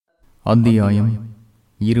அத்தியாயம்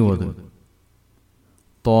 20.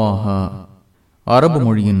 தாஹா. அரபு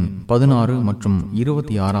மொழியின் 16 மற்றும்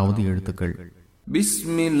 26வது எழுத்துக்கள்.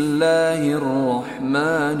 பிஸ்மில்லாஹிர்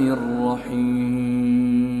ரஹ்மானிர் ரஹீம்.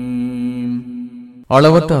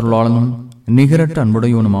 அளவற்ற அருளாளனும் நிகரற்ற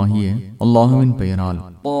அன்புடையவனுமாகிய அல்லாஹுவின் பெயரால்.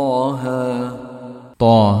 தாஹா.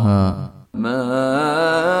 தாஹா. மா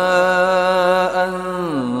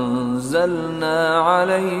அன்ஸல்னா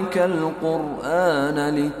அலைக்கல் குர்ஆன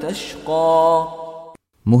லிதஷ்கா.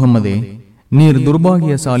 முஹம்மதே, நீர்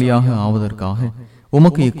துர்பாகியசாலியாக ஆவதற்காக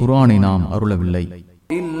உமக்கு இக்குர்ஆனை நாம் அருளவில்லை.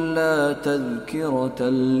 இல்லா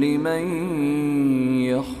தذ்கிரத்தல் லிமன்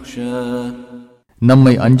யக்ஷா.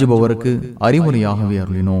 நம்மை அஞ்சுபவருக்கு அறிவுரையாகவே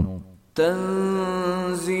அருளினோம்.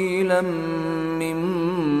 தன்ஸீலம்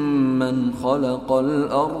மிம்மன் خلقல்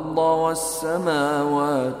அர்த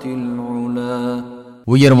வஸ்ஸமாவாத்தில் உலா.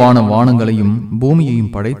 உயர்வான வானங்களையும்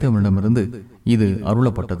பூமியையும் படைத்தவனிடமிருந்து இது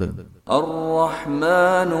அருளப்பட்டது.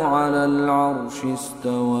 அர்-ரஹ்மானு அலல் அர்ஷி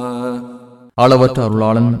இஸ்தவா. அளவற்ற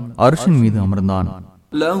அருளாளன் அர்ஷின் மீது அமர்ந்தான்.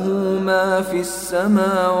 லஹு மா ஃபிஸ்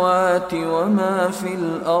ஸமாவாதி வமா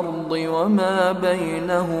ஃபில் அர்தி வமா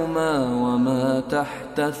பைனஹுமா வமா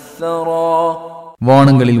தஹ்தஸ் ஸரா.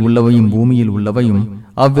 வானங்களில் உள்ளவையும் பூமியில் உள்ளவையும்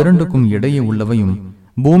அவ்விரண்டுக்கும் இடையே உள்ளவையும்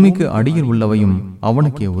பூமிக்கு அடியில் உள்ளவையும்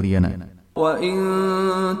அவனுக்கே உரியன. وَإِن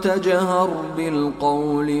تَجْهَرْ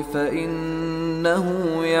بِالْقَوْلِ فَإِنَّهُ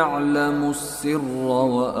يَعْلَمُ السِّرَّ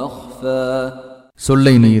وَأَخْفَى.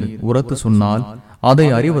 சொல்லை நீர் உரத்து சொன்னால் அதை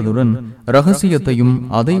அறிவதுடன் ரகசியத்தையும்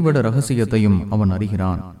அதைவிட ரகசியத்தையும் அவன்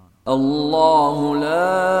அறிகிறான். அல்லாஹு லா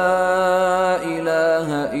இலாஹ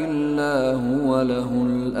இல்லா ஹுவ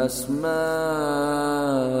லஹுல் அஸ்மாஉல்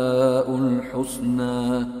ஹுஸ்னா.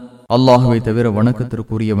 அல்லாஹ்வை தவிர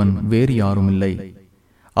வணக்கத்திற்குரியவன் வேறு யாரும் இல்லை.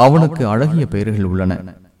 அவனுக்கு அழகிய பெயர்கள் உள்ளன.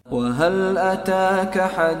 வஹல் அதாக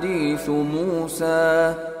ஹதீஸு மூஸா.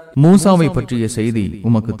 மூசாவை பற்றிய செய்தி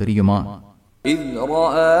உமக்கு தெரியுமா? إذ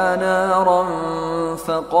رأى نارا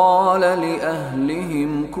فقال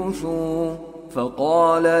لأهلهم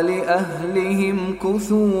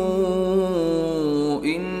كثوا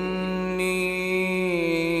إني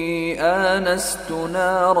آنست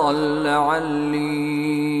نارا لعلي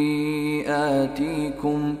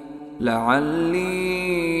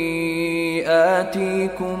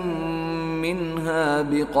آتيكم منها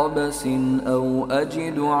بقبس أو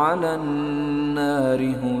أجد على النار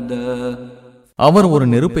هدى. அவர் ஒரு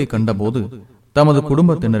நெருப்பை கண்டபோது தமது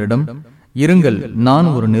குடும்பத்தினரிடம், இருங்கள், நான்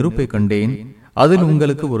ஒரு நெருப்பை கண்டேன், அதில்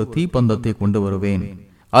உங்களுக்கு ஒரு தீப்பந்தத்தை கொண்டு வருவேன்,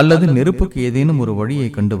 அல்லது நெருப்புக்கு ஏதேனும் ஒரு வழியை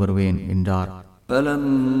கண்டு வருவேன் என்றார்.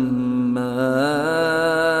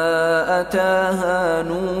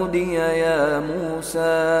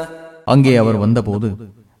 அங்கே அவர் வந்தபோது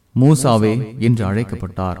மூசாவே என்று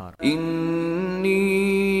அழைக்கப்பட்டார்.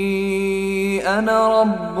 أنا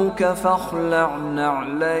ربك فاخلع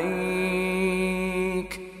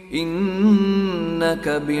نعليك إنك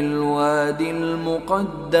بالوادي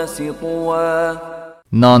المقدس طوى.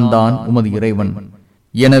 நான் தான் உமது இறைவன்,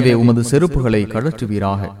 எனவே உமது செருப்புகளை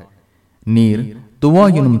கழற்றுவீராக. நீர் துவா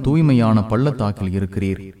எனும் தூய்மையான பள்ளத்தாக்கில்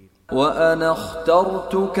இருக்கிறீர். وأنا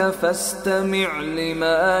اخترتك فاستمع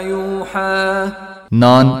لما يوحى.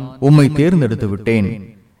 நான் உம்மை தேர்ந்தெடுத்து விட்டேன்,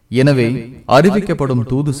 எனவே அறிவிக்கப்படும்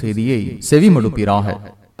தூது செய்தியை செவிமடுப்பீராக.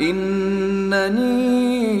 இன்னனி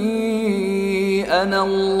அன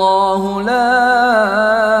அல்லாஹு லா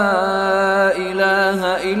இலாஹ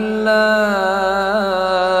இல்லா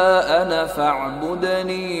அன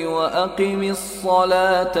ஃபஅ்புத்னி வ அகிமிஸ்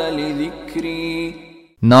ஸலாத லிذிக்ரி.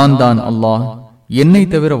 நான் தான் அல்லாஹ், என்னை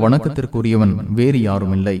தவிர வணக்கத்திற்குரியவன் வேறு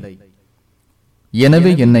யாரும் இல்லை,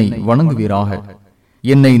 எனவே என்னை வணங்குவீராக.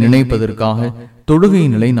 என்னை நினைப்பதற்காக தொழுகை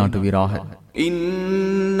நிலைநாட்டுவீராக.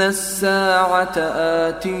 இன்னஸ் ஸாஅத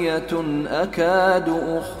ஆதியத்துன் அகாது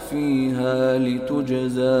உஃபீஹா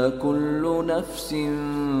லிதுஜஸா குல்லு நஃப்ஸின்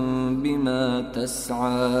பிமா தஸ்ஆ.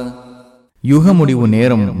 யுக முடிவு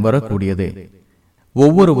நேரம் வரக்கூடியதே.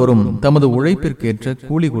 ஒவ்வொருவரும் தமது உழைப்பிற்கேற்ற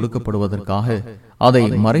கூலி கொடுக்கப்படுவதற்காக அதை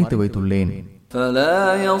மறைத்து வைத்துள்ளேன். فلا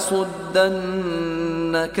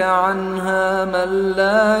يصدنك عنها من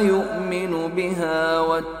لا يؤمن بها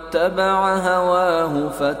واتبع هواه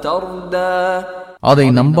فتردى. அதை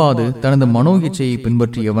நம்பாது தனது மனோ இச்சையை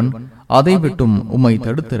பின்பற்றியவன் அதை விட்டும் உம்மை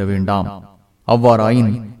தடுத்திட வேண்டாம்,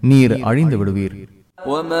 அவ்வாறாயின் நீர் அழிந்து விடுவீர்.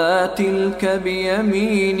 وما تلك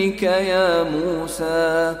بيمينك يا موسى.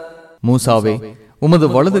 மூசாவே, உமது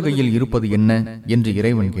வலது கையில் இருப்பது என்ன என்று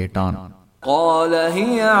இறைவன் கேட்டான். قال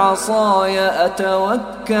هي عصاي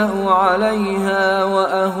أتوكأ عليها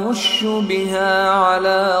وأهش بها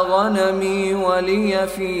على غنمي ولي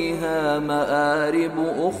فيها مآرب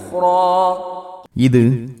أخرى. இது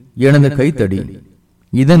எனது கைத்தடி,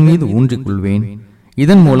 இதன் மீது ஊன்றிக் கொள்வேன்.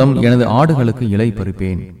 இதன் மூலம் எனது ஆடுகளுக்கு இலை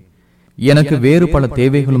பறிப்பேன். எனக்கு வேறு பல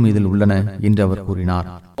தேவைகளும் இதில் உள்ளன என்று அவர் கூறினார்.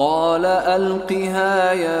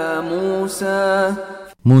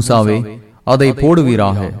 மூசாவே, அதை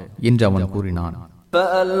போடுவீராக என்று அவன் கூறினான்.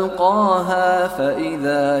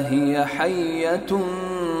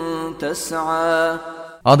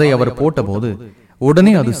 அதை அவர் போட்டபோது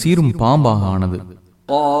உடனே அது சீரும் பாம்பாக ஆனது.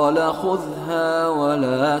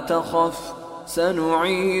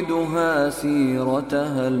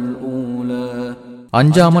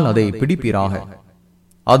 அஞ்சாமல் அதை பிடிப்பீராக,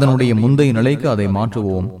 அதனுடைய முந்தைய நிலைக்கு அதை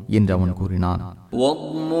மாற்றுவோம் என்று அவன் கூறினான்.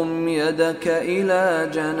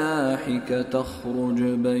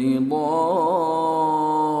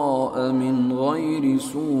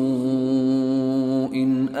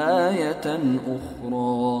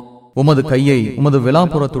 உமது கையை உமது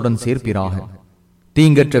விலாப்புறத்துடன் சேர்ப்பீராக,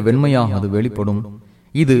 தீங்கற்ற வெண்மையாக அது வெளிப்படும்.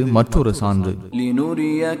 இது மற்றொரு சான்று.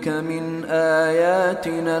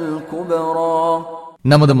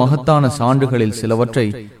 நமது மகத்தான சான்றுகளில் சிலவற்றை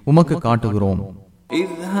உமக்கு காட்டுகிறோம்.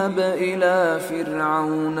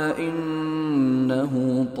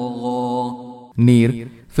 நீர்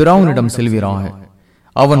ஃபிரௌனிடம் செல்வீராக,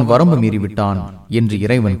 அவன் வரம்பு மீறிவிட்டான் என்று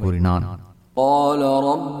இறைவன் கூறினான்.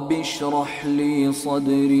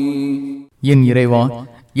 என் இறைவா,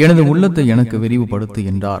 எனது உள்ளத்தை எனக்கு விரிவுபடுத்து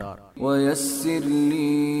என்றார்.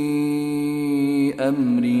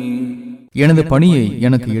 எனது பணியை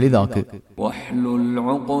எனக்கு எளிதாக்கு.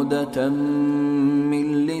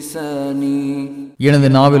 எனது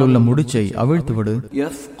நாவில் உள்ள முடிச்சை அவிழ்த்துவிடு.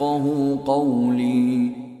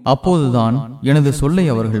 அப்போதுதான் எனது சொல்லை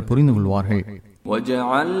அவர்கள் புரிந்து கொள்வார்கள்.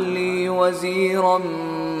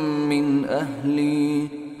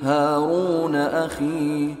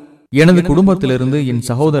 எனது குடும்பத்திலிருந்து என்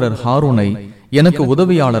சகோதரர் ஹாரூனை எனக்கு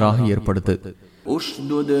உதவியாளராக ஏற்படுத்து.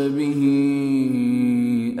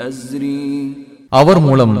 அவர்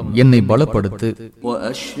மூலம் என்னை பலப்படுத்து.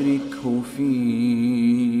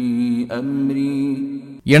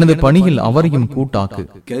 எனது பணியில் அவரையும் கூட்டாக்கு.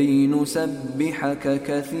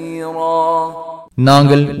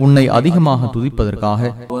 நாங்கள் உன்னை அதிகமாக துதிப்பதற்காக,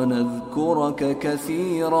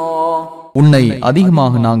 உன்னை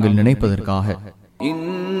அதிகமாக நாங்கள் நினைப்பதற்காக.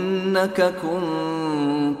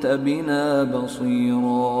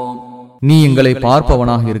 நீ எங்களை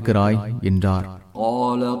பார்ப்பவனாக இருக்கிறாய் என்றார்.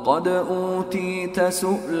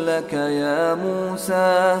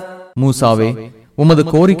 மூசாவே, உமது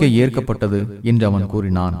கோரிக்கை ஏற்கப்பட்டது என்று அவன்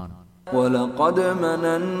கூறினான்.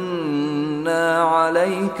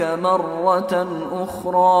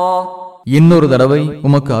 இன்னொரு தடவை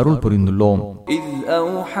உமக்கு அருள் புரிந்துள்ளோம்.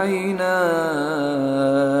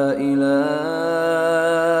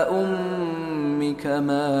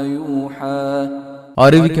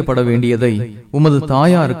 அறிவிக்கப்பட வேண்டியதை உமது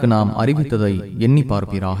தாயாருக்கு நாம் அறிவித்ததை எண்ணி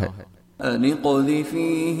பார்ப்பீராக.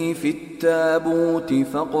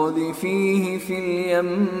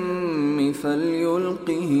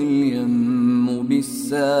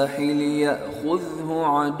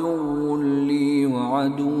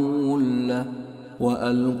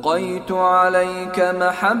 وألقيت عليك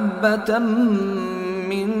محبة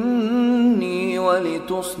مني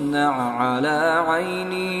ولتصنع على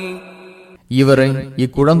عيني. இவரை,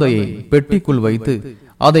 இக்குழந்தையை பெட்டிக்குள் வைத்து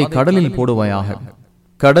அதை கடலில் போடுவாயாக.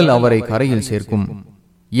 கடல் அவரை கரையில் சேர்க்கும்.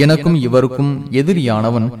 எனக்கும் இவருக்கும்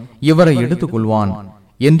எதிரியானவன் இவரை எடுத்துக் கொள்வான்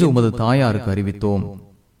என்று உமது தாயாருக்கு அறிவித்தோம்.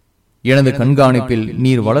 எனது கண்காணிப்பில்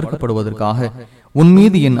நீர் வளர்க்கப்படுவதற்காக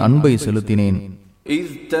உன்மீது என் அன்பை செலுத்தினேன். إذ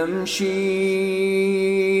تمشي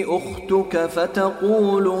أختك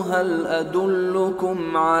فتقول هل أدلكم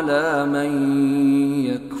على من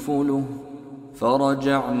يكفله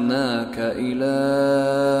فرجعناك إلى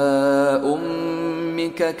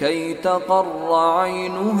أمك كي تقر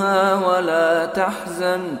عينها ولا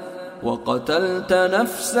تحزن وقتلت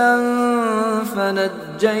نفسا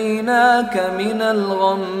فنجيناك من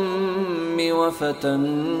الغم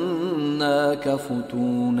وفتناك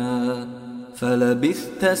فتونا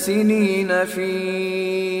فلبثت سنين في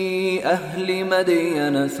أهل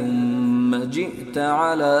مدين ثم جئت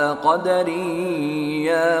على قدر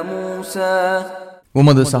يا موسى.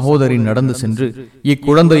 உமது சகோதரி நடந்து சென்று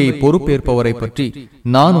இக்குழந்தையை பொறுப்பேற்பவரை பற்றி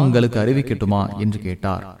நான் உங்களுக்கு அறிவிக்கட்டுமா என்று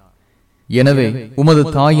கேட்டார். எனவே உமது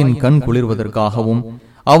தாயின் கண் குளிர்வதற்காகவும்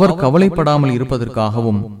அவர் கவலைப்படாமல்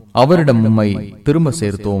இருப்பதற்காகவும் அவரிடம் உம்மை திரும்ப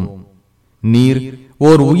சேர்த்தோம். நீர்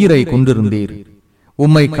ஓர் உயிரை கொண்டிருந்தீர்.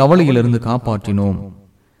 உம்மை கவலையிலிருந்து காப்பாற்றினோம்.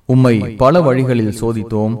 உம்மை பல வழிகளில்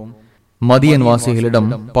சோதித்தோம். மதியன் வாசிகளிடம்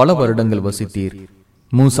பல வருடங்கள் வசித்தீர்.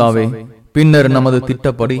 மூசாவே, பின்னர் நமது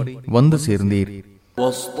திட்டப்படி வந்து சேர்ந்தீர்.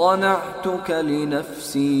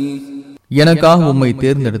 எனக்காக உம்மை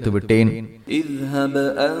தேர்ந்தெடுத்து விட்டேன். اذهب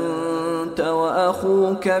أنت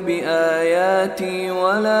وأخوك بآياتي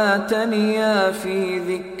ولا تنيا في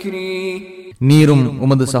ذكري. நீரும்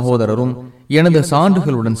உமது சகோதரரும் எனது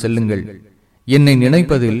சான்றுகளுடன் செல்லுங்கள், என்னை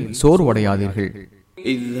நினைப்பதில் சோர்வடையாதீர்கள்.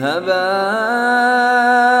 اذهبا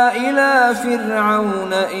إلى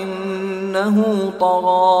فرعون إنه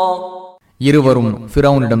طغى. இருவரும்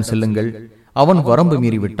ஃபிரௌனிடம் செல்லுங்கள், அவன் வரம்பு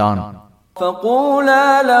மீறிவிட்டான். فقولا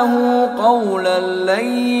له قولا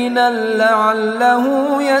لينا لعله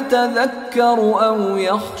يتذكر أو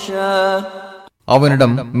يخشى.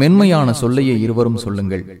 அவனிடம் மென்மையான சொல்லையே இருவரும்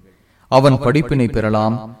சொல்லுங்கள், அவன் படிப்பினை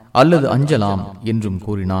பெறலாம் அல்லது அஞ்சலாம் என்றும்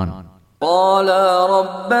கூறினான். قال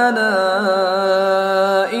ربنا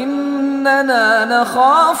إننا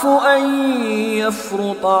نخاف أن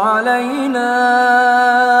يفرط علينا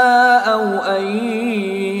أو أن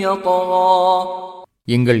يطغى.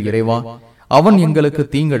 எங்கள் இறைவா, அவன் எங்களுக்கு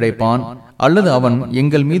தீங்கிழைப்பான் அல்லது அவன்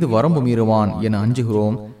எங்கள் மீது வரம்பு மீறுவான் என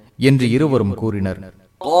அஞ்சுகிறோம் என்று இருவரும் கூறினர்.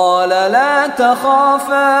 قال لا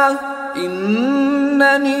تخافا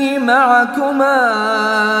إنني معكما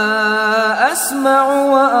أسمع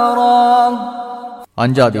وأرى.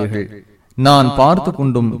 அஞ்சாதீர்கள், நான் பார்த்து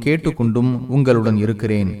கொண்டும் கேட்டுக்கொண்டும் உங்களுடன்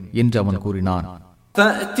இருக்கிறேன் என்று அவன் கூறினான்.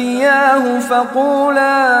 فأتياه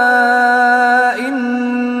فقولا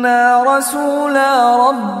إنا رسولا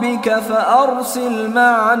ربك فأرسل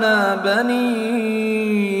معنا بني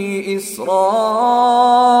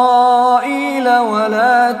إسرائيل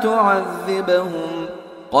ولا تعذبهم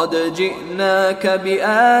قد جئناك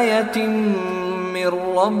بآية من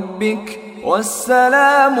ربك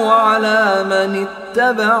والسلام على من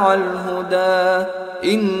اتبع الهدى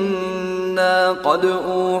إنا قد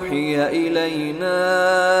أوحي إلينا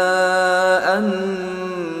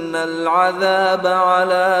أن العذاب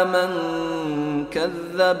على من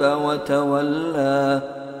كذب وتولى.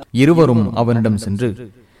 இருவரும் அவனிடம் சென்று,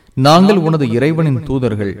 நாங்கள் உனது இறைவனின்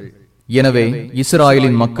தூதர்கள், எனவே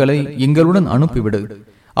இஸ்ராயலின் மக்களை எங்களுடன் அனுப்பிவிடு,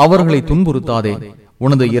 அவர்களை துன்புறுத்தாதே,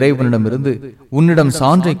 உனது இறைவனிடமிருந்து உன்னிடம்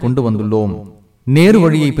சான்றை கொண்டு வந்துள்ளோம், நேரு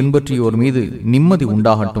வழியை பின்பற்றியோர் மீது நிம்மதி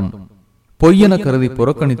உண்டாகட்டும், பொய்யென கருதி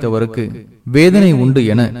புறக்கணித்தவருக்கு வேதனை உண்டு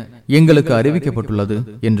என எங்களுக்கு அறிவிக்கப்பட்டுள்ளது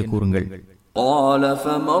என்று கூறுங்கள். قال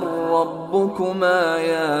فمن ربكما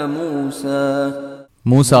يا موسى.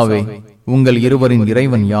 மூசாவே, உங்கள் இருவரின்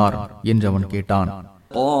இறைவன் யார் என்று அவன் கேட்டான்.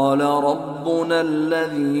 قال ربنا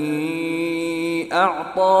الذي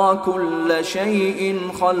أعطى كل شيء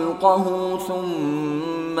خلقه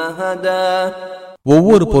ثم هدى.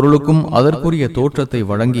 ஒவ்வொரு பொருளுக்கும் அதற்குரிய தோற்றத்தை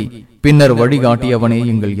வழங்கி பின்னர் வழிகாட்டியவனே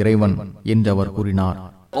எங்கள் இறைவன் என்று அவர் கூறினார்.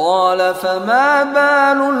 قال فما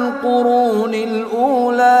بال القرون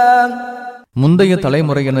الأولى. முந்தைய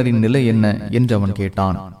தலைமுறையினரின் நிலை என்ன என்று அவன்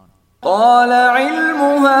கேட்டான். قال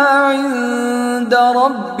علمها عند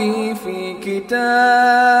ربي في كتاب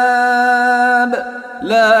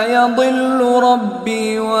لا يضل ربي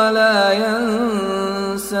ولا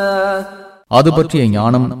ينسى. அது பற்றிய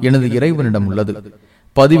ஞானம் எனது இறைவனிடம் உள்ளது,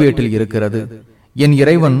 பதிவேட்டில் இருக்கிறது, என்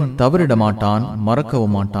இறைவன் தவறிட மாட்டான்,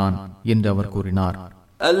 மறக்கவும் மாட்டான் என்று அவர் கூறினார்.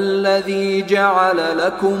 الذي جعل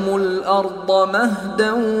لكم الأرض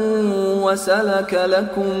مهدا وسلك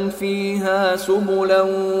لكم فيها سبلا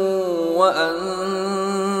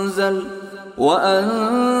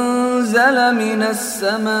وأنزل من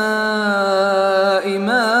السماء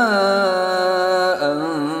ماء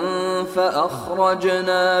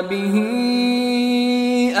فأخرجنا به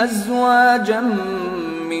أزواجا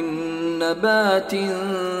من نبات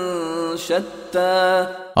شتى.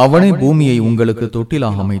 அவனே பூமியை உங்களுக்கு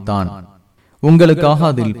தொட்டிலாக அமைத்தான், உங்களுக்காக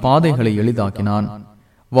அதில் பாதைகளை எளிதாக்கினான்,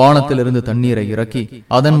 வானத்திலிருந்து தண்ணீரை இறக்கி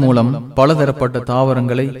அதன் மூலம் பலதரப்பட்ட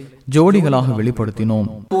தாவரங்களை ஜோடிகளாக வெளிப்படுத்தினோம்.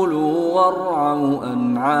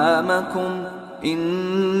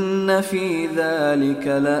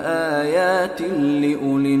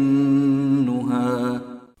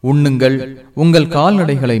 உண்ணுங்கள், உங்கள்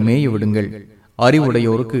கால்நடைகளை மேய விடுங்கள்,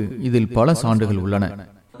 அறிவுடையோருக்கு இதில் பல சான்றுகள் உள்ளன.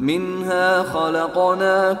 منها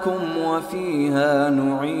خلقناكم وفيها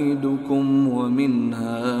نعيدكم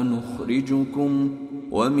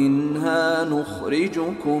ومنها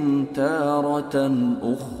نخرجكم تارة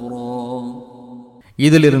أخرى.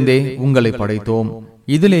 இதிலிருந்தே உங்களை படைத்தோம்,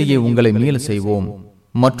 இதிலேயே உங்களை மீள செய்வோம்,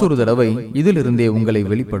 மற்றொரு தடவை இதிலிருந்தே உங்களை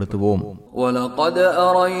வெளிப்படுத்துவோம். وَلَقَدْ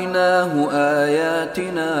أَرَيْنَاهُ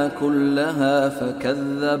آيَاتِنَا كُلَّهَا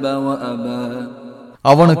فَكَذَّبَ وَأَبَى.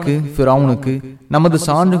 அவனுக்கு ஃபிரௌனுக்கு நமது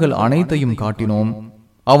சான்றுகள் அனைத்தையும் காட்டினோம்,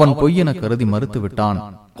 அவன் பொய்யென கருதி மறுத்துவிட்டான்.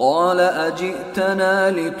 قَالَ أَجِئْتَنَا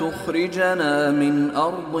لِتُخْرِجَنَا مِنْ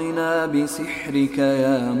أَرْضِنَا بِسِحْرِكَ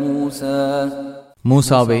يَا مُوسَى.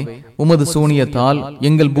 மூசாவே, உமது சூனியத்தால்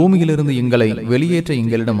எங்கள் பூமியிலிருந்து எங்களை வெளியேற்ற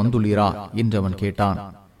எங்களிடம் வந்துள்ளீரா என்று அவன் கேட்டான்.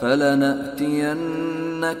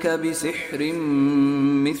 فَلَنَأْتِيَنَّكَ بِسِحْرٍ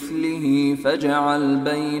مِثْلِهِ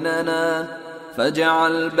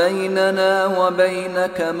فَاجْعَلْ بَيْنَنَا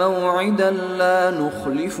وَبَيْنَكَ مَوْعِدًا لَا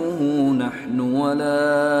نُخْلِفُهُ نَحْنُ وَلَا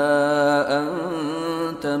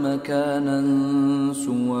أَنْتَ مَكَانًا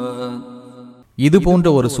سُوًى. இது போன்ற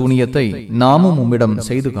ஒரு சூனியத்தை நாமும் உம்மிடம்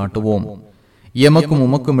செய்து காட்டுவோம். எமக்கும்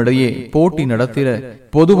உமக்கும் இடையே போட்டி நடத்திட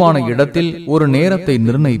பொதுவான இடத்தில் ஒரு நேரத்தை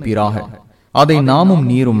நிர்ணயிப்பீராக. அதை நாமும்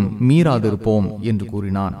நீரும் மீறாதிருப்போம் என்று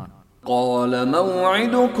கூறினான். قال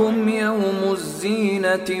موعدكم يوم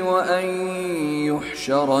الزينة وأن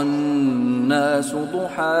يحشر الناس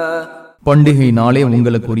ضحى. பண்டிகை நாளே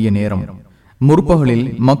உங்களுக்குரிய நேரம், முற்பகலில்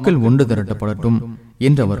மக்கள் ஒன்று திரட்டப்படட்டும்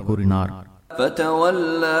என்று அவர் கூறினார்.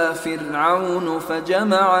 فتولى فرعون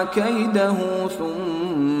فجمع كيده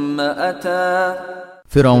ثم أتى.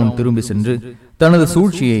 ஃபிரௌன் திரும்பி சென்று தனது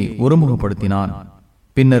சூழ்ச்சியை ஒருமுகப்படுத்தினான்.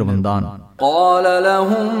 பின்னர் வந்தான். قال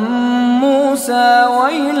لهم موسى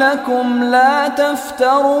ويلكم لا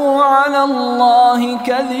تفتروا على الله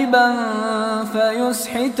كذبا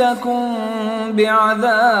فيسحتكم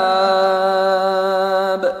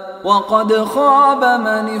بعذاب وقد خاب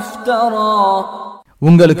من افترى.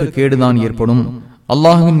 உங்களுக்கு கேடுதான் ஏற்படும்.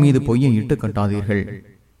 அல்லாஹ்வின் மீது பொய்யை இட்டு கட்டாதீர்கள்.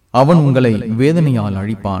 அவன் உங்களை வேதனையால்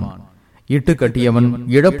அழிப்பான். இட்டு கட்டியவன்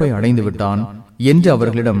இழப்பை அடைந்து விட்டான் என்று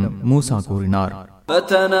அவர்களிடம் மூசா கூறினார்.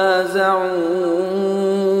 فتنازعوا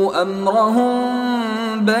أمرهم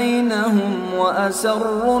بينهم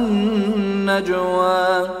وأسروا النجوى.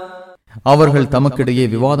 அவர்கள் தமக்கிடையே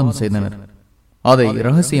விவாதம் செய்தனர். அதை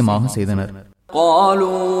ரகசியமாக செய்தனர்.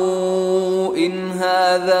 قالوا إن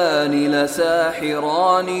هذان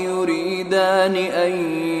لساحران يريدان أن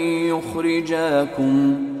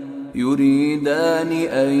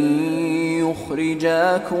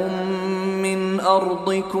يخرجاكم من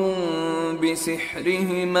أرضكم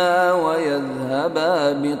بسحرهما ويذهبا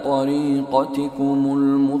بطريقتكم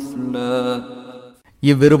المثلى.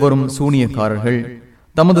 இவ்விருவரும் சூனியக்காரர்கள்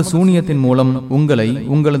தமது சூனியத்தின் மூலம் உங்களை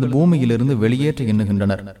உங்களது பூமியிலிருந்து வெளியேற்ற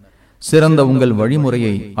எண்ணுகின்றனர். சிறந்த உங்கள்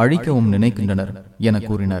வழிமுறையை அழிக்கவும் நினைக்கின்றனர் என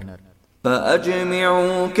கூறினர்.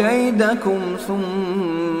 فأجمعوا كيدكم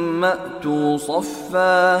ثم أتوا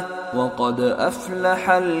صفا وقد أفلح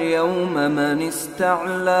اليوم من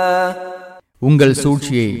استعلى. உங்கள்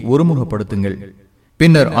சூழ்ச்சியை ஒருமுகப்படுத்துங்கள்,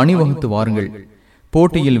 பின்னர் அணிவகுத்து வாருங்கள்.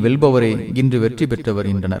 போட்டியில் வெல்பவரே இன்று வெற்றி பெற்றவர்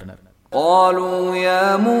என்றனர். قالوا يا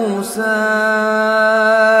موسى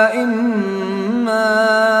إما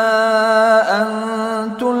أن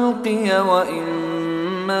تلقي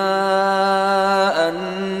وإما أن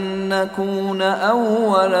نكون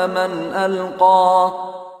أول من ألقى.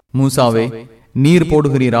 மூசாவே, நீர்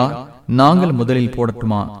போடுகிறீரா, நாங்கள் முதலில்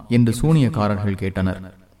போடட்டுமா என்று சூனியக்காரர்கள் கேட்டனர்.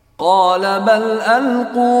 قال بل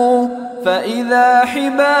ألقوا فإذا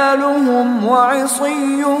حبالهم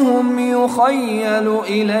وعصيهم يخيل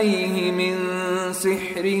إليه من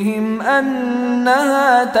سحرهم أنها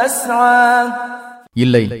تسعى.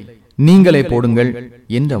 இல்லை, நீங்களே போடுங்கள்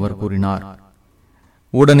என்று அவர் கூறினார்.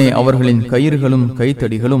 உடனே அவர்களின் கயிறுகளும்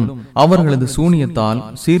கைத்தடிகளும் அவர்களது சூனியத்தால்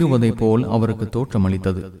சீறுவதை போல் அவருக்கு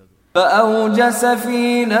தோற்றமளித்தது. فأوجس في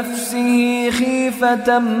نفسه خيفة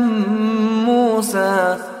موسى.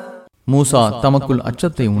 மூசா தமக்குள்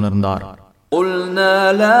அச்சத்தை உணர்ந்தார். قلنا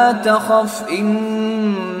لا تخف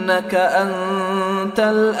إنك أنت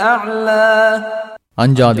الأعلى.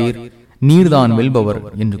 அஞ்சாதீர், நீர்தான் வெல்பவர்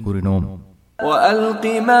என்று கூறினோம். وألق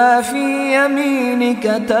ما في يمينك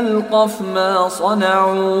تلقف ما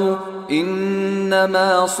صنعوا إنما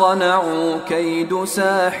صنعوا كيد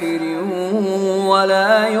ساحر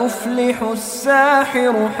ولا يفلح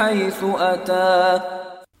الساحر حيث أتى.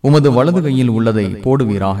 உமது வலது கையில் உள்ளதை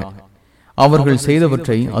போடுவீராக. அவர்கள்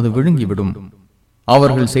செய்தவற்றை அது விழுங்கிவிடும்.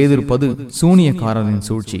 அவர்கள் செய்திருப்பது சூனியக்காரரின்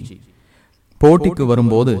சூழ்ச்சி. போட்டிக்கு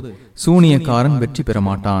வரும்போது சூனியக்காரன் வெற்றி பெற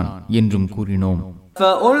மாட்டான் என்றும் கூறினோம்.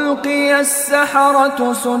 فألقي السحرة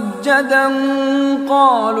سجدا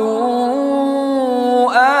قالوا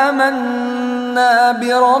آمنا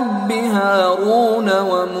برب هارون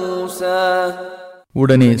وموسى.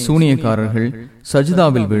 உடனே சூனியக்காரர்கள்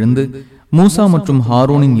சஜிதாவில் விழுந்து மூசா மற்றும்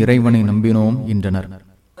ஹாரூனின் இறைவனை நம்பினோம் என்றனர்.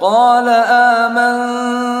 قال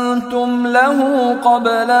آمنتم له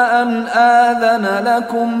قبل أن آذن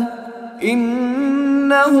لكم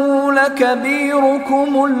إنه لكبيركم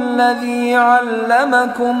الذي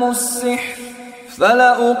علمكم السحر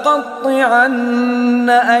فلأقطعن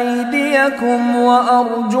أيديكم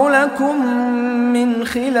وأرجلكم من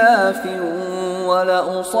خلاف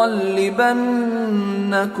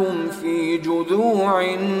وَلَأُصَلِّبَنَّكُمْ فِي جُذُوعِ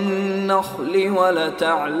النَّخْلِ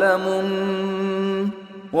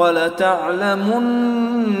وَلَتَعْلَمُنَّ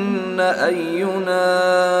أَيُّنَا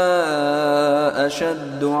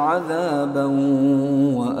أَشَدُّ عَذَابًا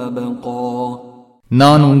وَأَبْقَى.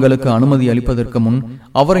 நான் உங்களுக்கு அனுமதி அளிப்பதற்கு முன்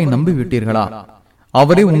அவரை நம்பிவிட்டீர்களா?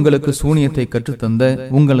 அவரே உங்களுக்கு சூனியத்தை கற்றுத்தந்த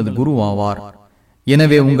உங்களது குருவாவார்.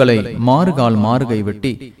 எனவே உங்களை மாறுகால் மாறுகை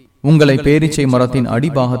வெட்டி உங்களை பேரீச்சை மரத்தின்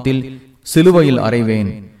அடிபாகத்தில் சிலுவையில் அறைவேன்.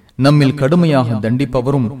 நம்மில் கடுமையாக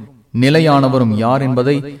தண்டிப்பவரும் நிலையானவரும் யார்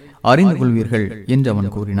என்பதை அறிந்து கொள்வீர்கள் என்று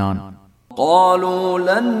அவன் கூறினான். قالوا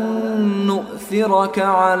لن نؤثرك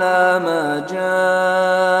على ما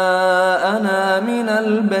جاءنا من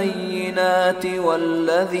البينات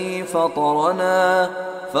والذي فطرنا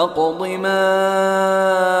فاقض ما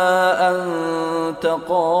أنت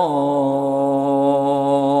قاض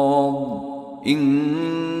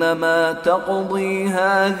إنما تقضي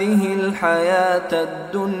هذه الحياة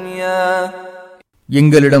الدنيا.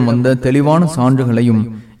 எங்களிடம் வந்த தெளிவான சான்றுகளையும்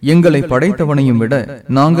எங்களை படைத்தவனையும் விட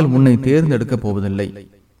நாங்கள் உன்னை தேர்ந்தெடுக்கப் போவதில்லை.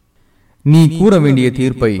 நீ கூற வேண்டிய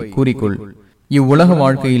தீர்ப்பை கூறிக்கொள். இவ்வுலக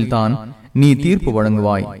வாழ்க்கையில் தான் நீ தீர்ப்பு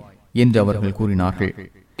வழங்குவாய் என்று அவர்கள் கூறினார்கள்.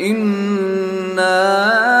 இன்னா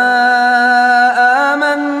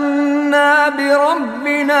ஆமன்னா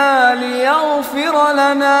பிரப்பினா லியக்ஃபிர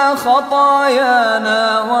லனா خطايانا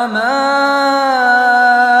وما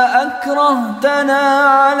أكرهتنا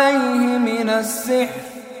عليه من السحر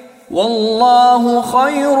والله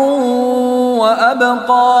خير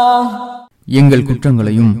وأبقى. எங்கள்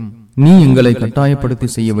குற்றங்களையும் நீ எங்களை கட்டாயப்படுத்தி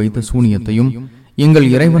செய்ய வைத்த சூனியத்தையும் எங்கள்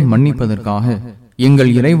இறைவன் மன்னிப்பதற்காக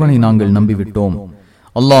எங்கள் இறைவனை நாங்கள் நம்பிவிட்டோம்.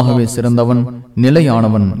 அல்லாஹ்வே சிறந்தவன்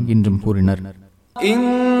நிலையானவன் என்றும் கூறினர்.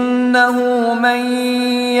 இன்னஹு மன்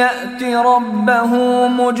யஅதி ரப்பஹு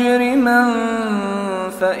முஜ்ரிமன்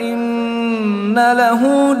ஃபஇன்ன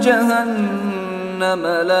லஹு ஜஹன்னம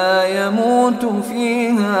லா யமூது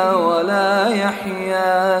ஃபீஹா வலா யஹ்யா.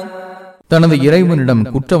 தனது இறைவனிடம்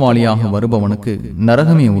குற்றவாளியாக வருபவனுக்கு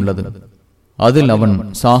நரகமே உள்ளது. அதில் அவன்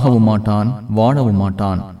சாகவும் மாட்டான், வாழவும்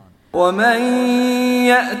மாட்டான். وَمَنْ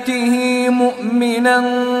يَأْتِهِ مُؤْمِنًا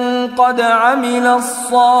قَدْ عَمِلَ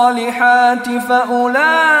الصَّالِحَاتِ فَأُولَئِكَ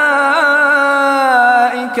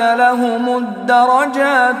لَهُمُ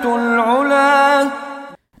الدَّرَجَاتُ الْعُلَى.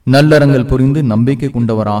 நல்லறங்கள் புரிந்து நம்பிக்கை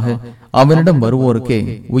கொண்டவராக அவனிடம் வருவோருக்கே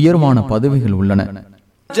உயர்வான பதவிகள் உள்ளன.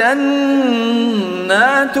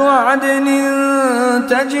 جنات عدن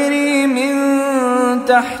تجري من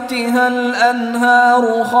تحتها الأنهار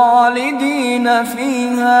خالدين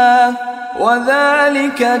فيها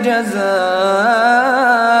وذلك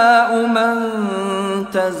جزاء من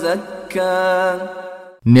تزكى.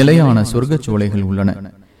 நிலையான சொர்க்கச் சோலைகள் உள்ளன.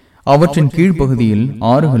 அவற்றின் கீழ்ப்பகுதியில்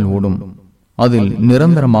ஆறுகள் ஓடும். அதில்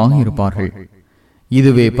நிரந்தரமாக இருப்பார்கள்.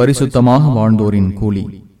 இதுவே பரிசுத்தமாக வாழ்ந்தோரின் கூலி.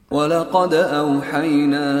 وَلَقَدْ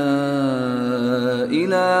أَوْحَيْنَا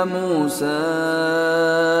إِلَى مُوسَى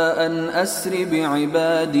أَنْ أَسْرِ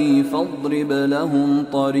بِعِبَادِي فَاضْرِبْ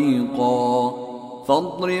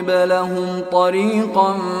لَهُمْ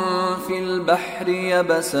طَرِيقًا فِي الْبَحْرِ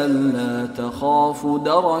يَبَسًا لَا تَخَافُ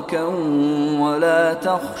دَرَكًا وَلَا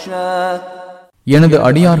تَخْشَى. எனது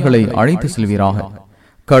அடியார்களை அழைத்து செல்வீராக.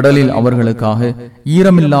 கடலில் அவர்களுக்காக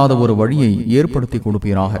ஈரமில்லாத ஒரு வழியை ஏற்படுத்தி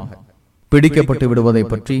கொடுப்பீராக. பிடிக்கப்பட்டு விடுவதை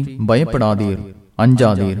பற்றி பயப்படாதீர்,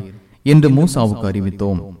 அஞ்சாதீர் என்று மூசாவுக்கு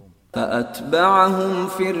அறிவித்தோம். فَأَتْبَعَهُمْ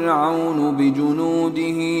فِرْعَوْنُ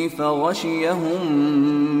بِجُنُودِهِ فَغَشِيَهُمْ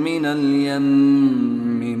مِنَ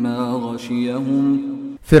الْيَمِّ مَا غَشِيَهُمْ.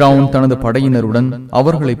 ஃபிரௌன் தனது படையினருடன்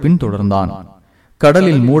அவர்களை பின்தொடர்ந்தான்.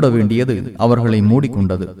 கடலில் மூட வேண்டியது அவர்களை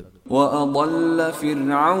மூடிக்கொண்டது. وَأَضَلَّ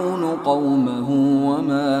فِرْعَوْنُ قَوْمَهُ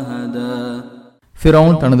وَمَا هَدَى.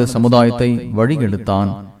 ஃபிரௌன் தனது சமுதாயத்தை வழிகெடுத்தான்,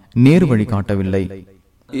 நேர் வழி காட்டவில்லை.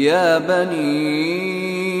 يا بني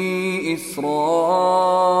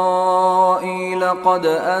إسرائيل قد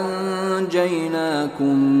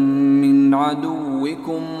أنجيناكم من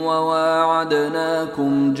عدوكم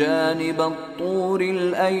وواعدناكم جانب الطور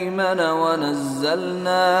الأيمن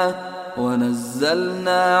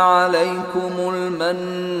ونزلنا عليكم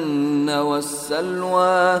المن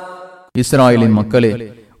والسلوى. இஸ்ராயேலின் மக்களே,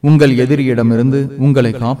 உங்கள் எதிரியிடமிருந்து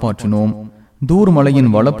உங்களை காப்பாற்றினோம். தூர்மலையின்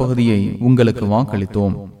வளப்பகுதியை உங்களுக்கு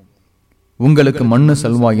வாக்களித்தோம். உங்களுக்கு மண்ணு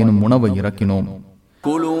சல்வா எனும் உணவை இறக்கினோம்.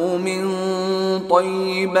 குலூ மின்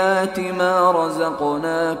طيبات ما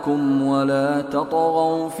رزقناكم ولا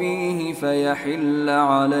تطغوا فيه فيحل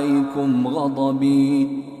عليكم غضبي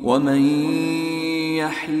ومن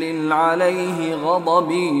يحلل عليه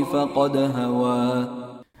غضبي فقد هوى.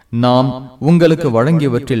 நாம் உங்களுக்கு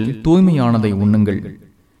வழங்கியவற்றில் தூய்மையானதை உண்ணுங்கள்.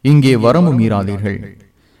 இங்கே வரம்பு மீறாதீர்கள்.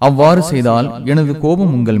 அவ்வாறு செய்தால் எனது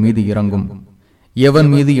கோபம் உங்கள் மீது இறங்கும். எவன்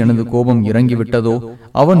மீது எனது கோபம் இறங்கிவிட்டதோ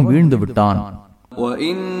அவன் வீழ்ந்து விட்டான்.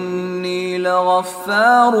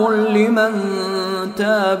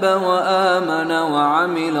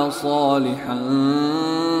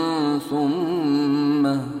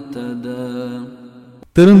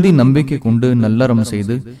 திருந்தி நம்பிக்கை கொண்டு நல்லறம்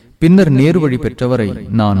செய்து பின்னர் நேர்வழி பெற்றவரை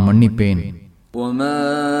நான் மன்னிப்பேன்.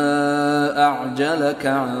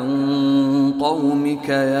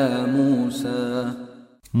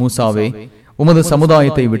 மூசாவே, உமது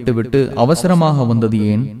சமுதாயத்தை விட்டுவிட்டு அவசரமாக வந்தது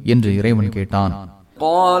ஏன் என்று இறைவன் கேட்டான்.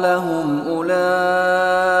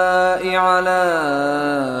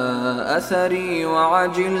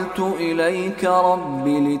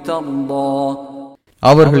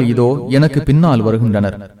 அவர்கள் இதோ எனக்கு பின்னால்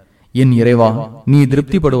வருகின்றனர். என் இறைவா, நீ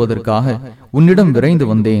திருப்திப்படுவதற்காக உன்னிடம் விரைந்து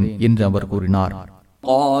வந்தேன் என்று அவர் கூறினார்.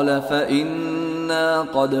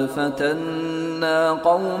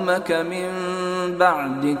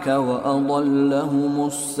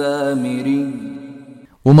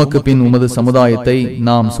 உமக்கு பின் உமது சமுதாயத்தை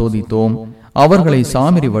நாம் சோதித்தோம், அவர்களை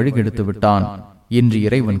சாமிரி வழிகெடுத்து விட்டான் என்று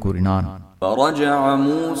இறைவன் கூறினான். فرجع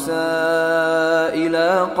موسى إلى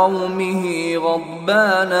قومه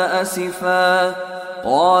غضبان أسفا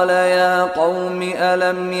قال يا قوم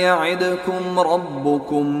ألم يعدكم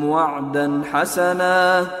ربكم وعدا حسنا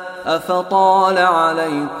أفطال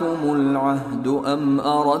عليكم العهد أم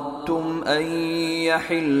أردتم أن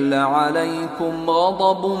يحل عليكم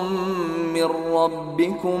غضب من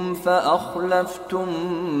ربكم فأخلفتم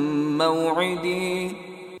موعدي.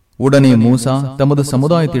 உடனே மூசா தமது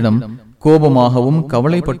சமுதாயத்திடம் கோபமாகவும்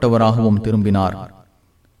கவலைப்பட்டவராகவும் திரும்பினார்.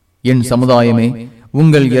 என் சமுதாயமே,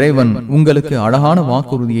 உங்கள் இறைவன் உங்களுக்கு அழகான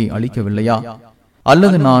வாக்குறுதியை அளிக்கவில்லையா?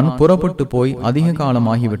 அல்லது நான் புறப்பட்டு போய் அதிக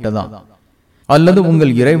காலமாகிவிட்டதா? அல்லது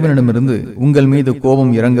உங்கள் இறைவனிடமிருந்து உங்கள் மீது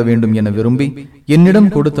கோபம் இறங்க வேண்டும் என விரும்பி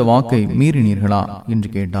என்னிடம் கொடுத்த வாக்கை மீறினீர்களா என்று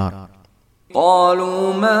கேட்டார். قالوا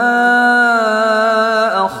ما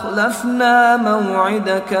أخلفنا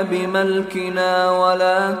موعدك بملكنا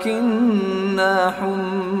ولكننا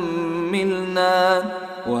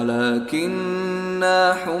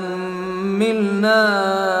حملنا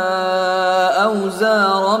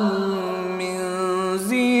أوزارا من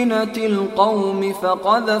زينة القوم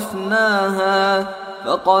فقذفناها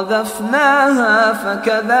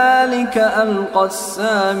فكذلك ألقى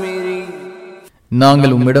السامري.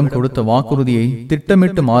 நாங்கள் உம்மிடம் கொடுத்த வாக்குறுதியை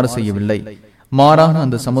திட்டமிட்டு மாறு செய்யவில்லை. மாறாக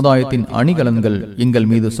அந்த சமுதாயத்தின் அணிகலன்கள் எங்கள்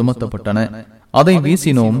மீது சுமத்தப்பட்டன. அதை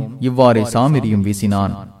வீசினோம். இவ்வாறே சாமிரியும்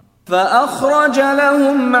வீசினான். فأخرج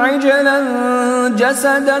لهم عجلا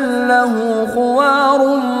جسدا له خوار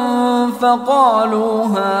فقالوا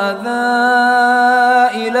هذا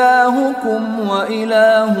إلهكم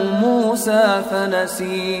وإله موسى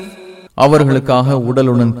فنسي. அவர்களுக்காக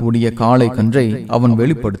உடலுடன் கூடிய காளை கன்றை அவன்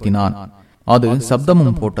வெளிப்படுத்தினான். அது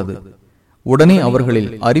சப்தமும் போட்டது. உடனே அவர்களில்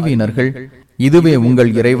அறிவியினர்கள், இதுவே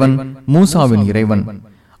உங்கள் இறைவன், மூசாவின் இறைவன்,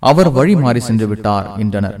 அவர் வழி மாறி சென்று விட்டார்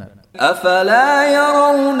என்றனர். أفلا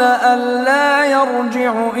يرون ألا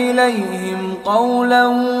يرجع إليهم قولا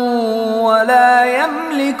ولا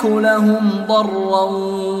يملك لهم ضرا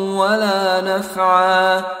ولا نفعا.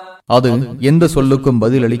 அது எந்த சொல்லுக்கும்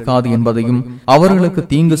பதில் அளிக்காது என்பதையும், அவர்களுக்கு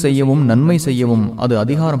தீங்கு செய்யவும் நன்மை செய்யவும் அது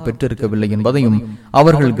அதிகாரம் பெற்றிருக்கவில்லை என்பதையும்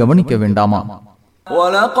அவர்கள் கவனிக்க வேண்டாமா?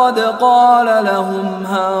 وَلَقَدْ قَالَ لَهُمْ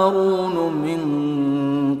هَارُونُ مِنْ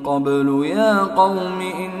قَبْلُ يَا قَوْمِ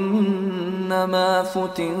إِنَّمَا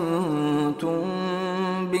فُتِنْتُمْ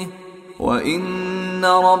بِهِ وَإِنَّ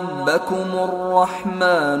رَبَّكُمُ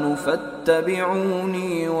الرَّحْمَنُ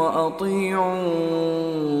فَاتَّبِعُونِي وَأَطِيعُوا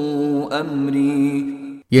أَمْرِي.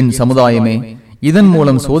 என் சமுதாயமே, இதன்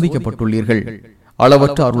மூலம் சோதிக்கப்பட்டுள்ளீர்கள்.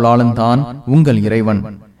 அளவற்ற அருளாளன் தான் உங்கள் இறைவன்.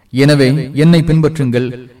 எனவே என்னை பின்பற்றுங்கள்,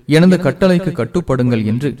 எனது கட்டளைக்கு கட்டுப்படுங்கள்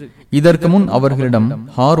என்று இதற்கு முன் அவர்களிடம்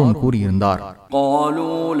ஹாரூன் கூறியிருந்தார்.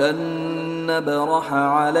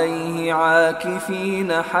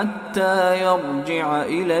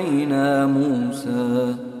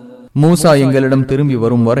 மூசா எங்களிடம் திரும்பி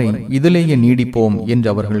வரும் வரை இதிலேயே நீடிப்போம் என்று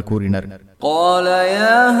அவர்கள் கூறினர். قال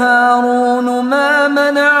يا هارون ما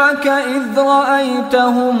منعك إذ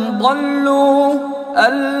رأيتهم ضلوا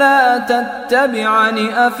ألا تتبعني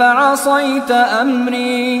أفعصيت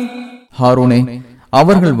أمري. ஹாரூனே,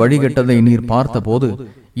 அவர்கள் வழிகட்டதை நீர் பார்த்தபோது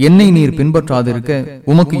என்னை நீர் பின்பற்றாதிருக்க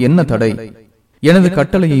உமக்கு என்ன தடை? எனது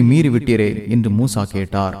கட்டளையை மீறிவிட்டீரே என்று மூசா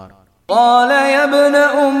கேட்டார். قال يا ابن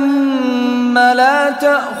أم لا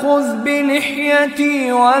تأخذ بلحيتي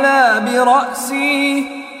ولا برأسي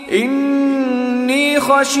إني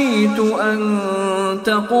خشيت أن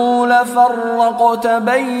تقول فرقت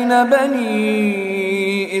بين بني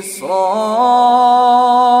إسرائيل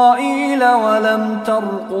ولم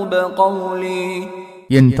ترقب قولي.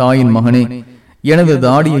 என் தாயின் மகனே, எனது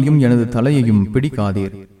தாடியையும் எனது தலையையும்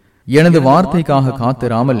பிடிக்காதீர். எனது வார்த்தைக்காக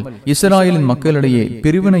காத்திராமல் இஸ்ராயலின் மக்களிடையே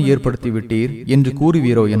பிரிவினை ஏற்படுத்திவிட்டீர் என்று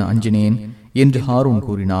கூறுவீரோ என அஞ்சினேன் என்று ஹாரூன்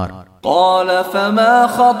கூறினார். قال فما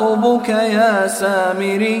خطبك يا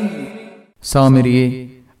سامري. சாமிரியே,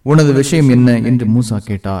 உனது விஷயம் என்ன என்று மூசா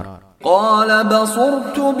கேட்டார். قال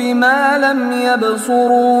بصرت بما لم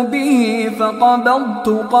يبصروا به فقبضت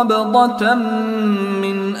قبضة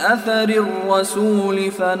من أثر الرسول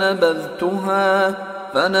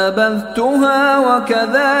فنبذتها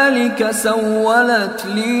وكذلك سولت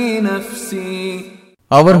لي نفسي.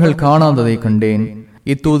 அவர்கள் காணாததை கண்டேன்.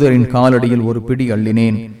 இத்தூதரின் காலடியில் ஒரு பிடி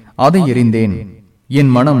அள்ளினேன், அதை எறிந்தேன்.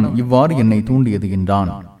 என் மனம் இவ்வாறு என்னை தூண்டியது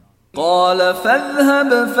என்றான். قال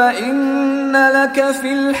فاذهب فإن لك في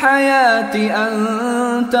الحياة أن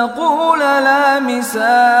تقول لا مساس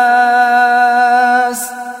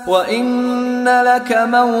وإن لك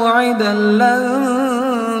موعدا لن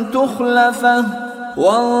تخلفه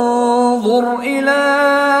وانظر إلى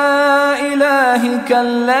إلهك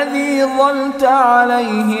الذي ظلت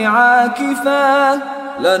عليه عاكفا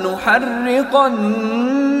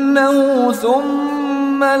لنحرقنه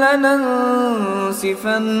ثم لننسفنه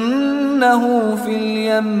في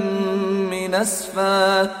اليم نسفا.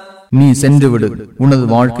 நீ சென்றுவிடு, உனது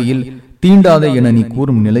வாழ்க்கையில் தீண்டாத என நீ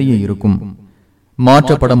கூறும் நிலையே இருக்கும்.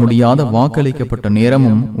 மாற்றப்பட முடியாத வாக்களிக்கப்பட்ட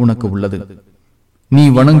நேரமும் உனக்கு உள்ளது. நீ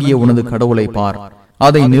வணங்கிய உனது கடவுளை பார்,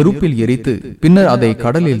 அதை நெருப்பில் எரித்து பின்னர் அதை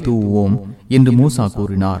கடலில் தூவுவோம் என்று மூசா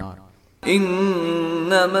கூறினார்.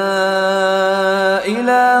 إنما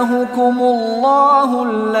إلهكم الله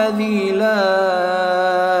الذي لا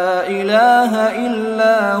إله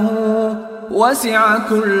إلا هو وسع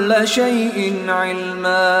كل شيء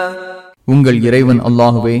علما. உங்கள் இறைவன்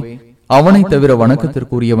அல்லாஹுவே, அவனை தவிர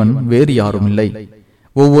வணக்கத்திற்குரியவன் வேறு யாரும் இல்லை.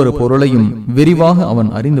 ஒவ்வொரு பொருளையும் விரிவாக அவன்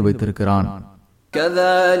அறிந்து வைத்திருக்கிறான்.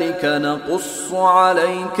 كذلك نقص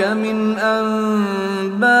عليك من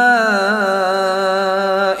أنباء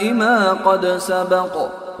ما قد سبق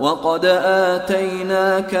وقد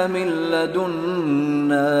آتيناك من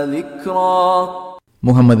لدنا ذكرا.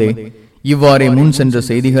 முஹம்மதே, இவ்வாறே முன் சென்ற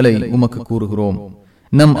செய்திகளை உமக்கு கூறுகிறோம்.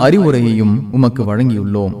 நம் அறிவுரையையும் உமக்கு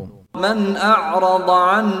வழங்கியுள்ளோம். من أعرض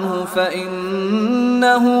عنه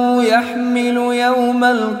فإنه يحمل يوم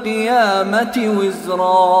القيامة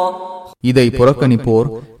وزرا. இதை புறக்கணிப்போர்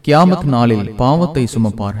கியாமத் நாளில் பாவத்தை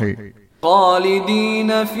சுமப்பார்கள். خالدين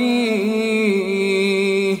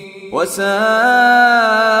فيه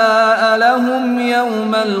وساء لهم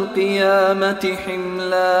يوم القيامة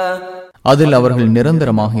حملا. அதில் அவர்கள்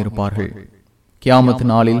நிரந்தரமாக இருப்பார்கள். கியாமத்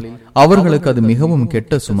நாளில் அவர்களுக்கு அது மிகவும்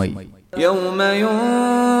கெட்ட சுமை. يوم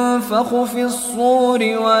ينفخ في الصور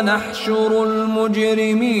ونحشر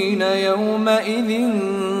المجرمين يومئذ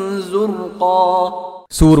زرقا.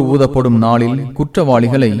 சூர் ஊதப்படும் நாளில்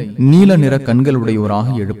குற்றவாளிகளை நீல நிற கண்களுடையோராக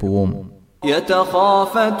எழுப்புவோம்.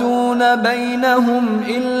 يتخافتون بينهم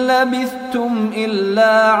إن لبثتم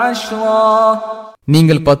إلا عشرا.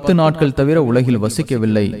 நீங்கள் 10 நாட்கள் தவிர உலகில்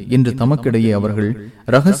வசிக்கவில்லை என்று தமக்கிடையே அவர்கள்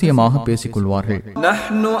ரகசியமாக பேசிக் கொள்வார்கள்.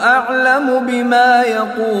 نحن أعلم بما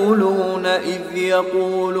يقولون إذ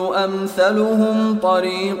يقول أمثلهم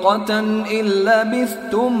طريقة إن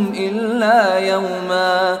لبثتم إلا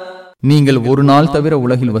يوما. நீங்கள் ஒரு நாள் தவிர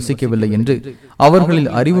உலகில் வசிக்கவில்லை என்று அவர்களில்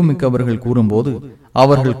அறிவுமிக்கவர்கள் கூறும்போது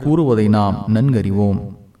அவர்கள் கூறுவதை நாம் நன்கறிவோம்.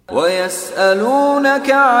 وَيَسْأَلُونَكَ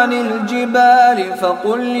عَنِ الْجِبَالِ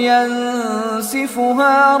فَقُلْ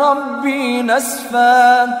يَنْسِفُهَا رَبِّي نَسْفًا.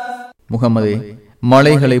 முஹம்மதே,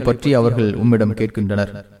 மலைகளை பற்றி அவர்கள் உம்மிடம்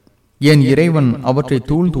கேட்கின்றனர். என் இறைவன் அவற்றை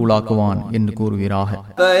தூள் தூளாக்குவான் என்று கூறுவீராக.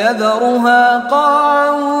 فَيَذَرُهَا قَاعًا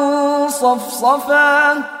صَفْصَفًا.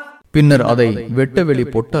 பின்னர் அதை வெட்டவெளி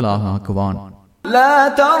பொட்டலாக ஆக்குவான். لَا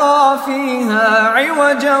تَرَى فِيهَا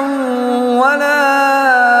عِوَجًا وَلَا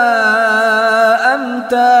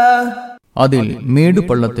أَمْتًا. அதில் மேடு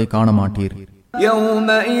பள்ளத்தை காண மாட்டீர்.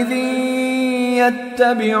 يَوْمَئِذٍ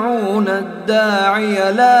يَتَّبِعُونَ الدَّاعِيَ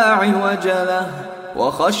لَا عِوَجَ لَهُ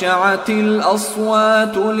وَخَشَعَتِ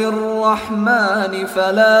الْأَصْوَاتُ لِلرَّحْمَنِ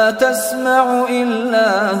فَلَا تَسْمَعُ إِلَّا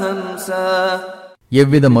هَمْسًا.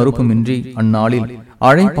 எவ்வித மறுப்புமின்றி அந்நாளில்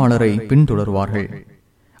அழைப்பாளரை பின்தொடர்வார்கள்.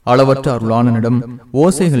 அளவற்ற அருளாளனிடம்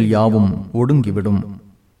ஓசைகள் யாவும் ஒடுங்கிவிடும்.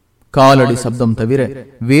 காலடி சப்தம் தவிர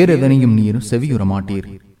வேறெதனையும் நீர் செவியுற மாட்டீர்.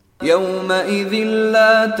 يَوْمَئِذٍ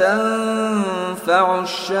لَا تَنْفَعُ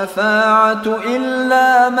الشَّفَاعَةُ إِلَّا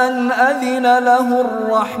مَنْ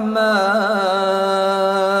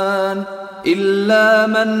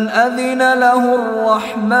أَذِنَ لَهُ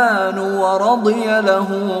الرَّحْمَنُ وَرَضِيَ لَهُ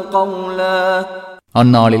قَوْلًا.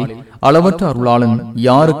 அந்நாளில் அளவற்ற அருளாளன்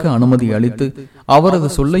யாருக்கு அனுமதி அளித்து அவரது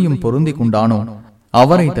சொல்லையும் பொருந்திக் கொண்டானோ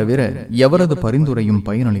அவரை தவிர எவரது பரிந்துரையும்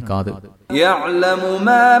பயனளிக்காது.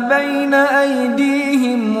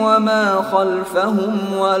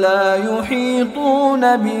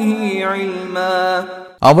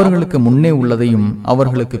 அவர்களுக்கு முன்னே உள்ளதையும்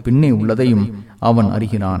அவர்களுக்கு பின்னே உள்ளதையும் அவன்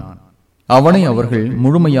அறிகிறான். அவனை அவர்கள்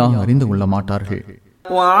முழுமையாக அறிந்து கொள்ள மாட்டார்கள்.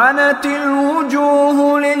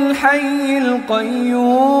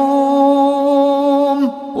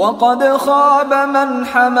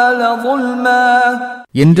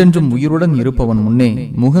 என்றென்றும் உயிருடன் இருப்பவன்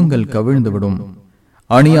முன்னே முகங்கள் கவிழ்ந்துவிடும்.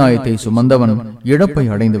 அநியாயத்தை சுமந்தவன் இழப்பை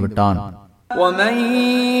அடைந்து விட்டான்.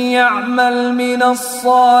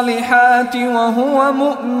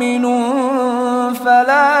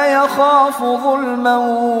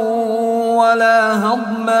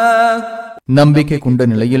 நம்பிக்கை கொண்ட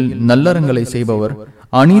நிலையில் நல்லறங்களை செய்பவர்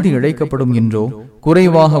அநீதி இழைக்கப்படும் என்றோ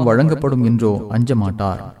குறைவாக வழங்கப்படும் என்றோ அஞ்ச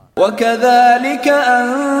மாட்டார். وَكَذَلِكَ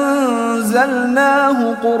أَنزَلْنَاهُ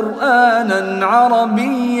قُرْآنًا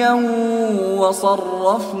عَرَبِيًّا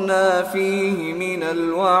وَصَرَّفْنَا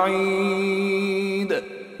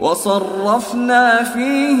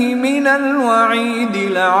فِيهِ مِنَ الْوَعِيدِ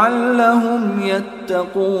لَعَلَّهُمْ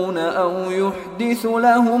يَتَّقُونَ أَوْ يُحْدِثُ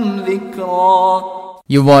لَهُمْ ذِكْرًا.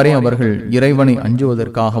 இவ்வாறே அவர்கள் இறைவனை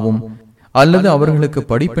அஞ்சுவதற்காகவும் அல்லது அவர்களுக்கு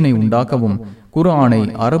படிப்பினை உண்டாக்கவும்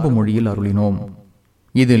குர்ஆனை அரபு மொழியில் அருளினோம்.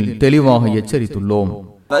 இதில் தெளிவாக எச்சரித்துள்ளோம்.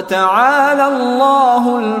 فَتَعَالَى اللَّهُ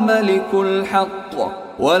الْمَلِكُ الْحَقُّ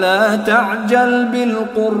وَلَا تَعْجَلْ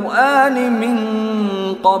بِالْقُرْآنِ مِنْ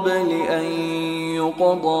قَبْلِ أَنْ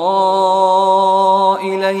يُقْضَى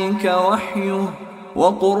إِلَيْكَ وَحْيُهُ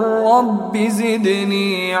وَقُلْ رَبِّ زِدْنِي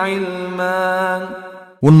عِلْمًا.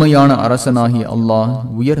 உண்மையான அரசனாகி அல்லாஹ்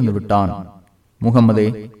உயர்ந்து விட்டான்.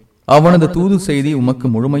 முகம்மதே, அவனது தூது செய்தி உமக்கு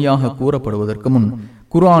முழுமையாக கூறப்படுவதற்கு முன்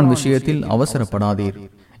குர்ஆன் விஷயத்தில் அவசரப்படாதீர்.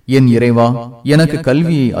 என் இறைவா, எனக்கு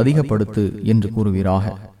கல்வியை அதிகப்படுத்து என்று கூறுவீராக.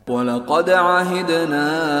 وَلَقَدْ عَهِدْنَا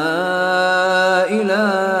إِلَى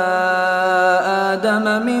آدَمَ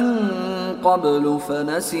مِنْ قَبْلُ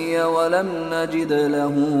فَنَسِيَ وَلَمْ نَجِدْ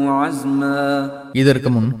لَهُ عَزْمًا. இதற்கு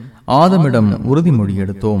முன் ஆதமிடம் உறுதிமொழி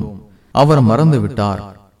எடுத்தோம், அவர் மறந்து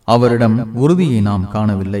விட்டார், அவரிடம் உறுதியை நாம்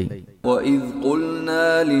காணவில்லை. وَإِذْ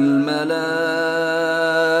قُلْنَا لِلْمَلَائِكَةِ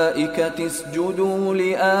اسْجُدُوا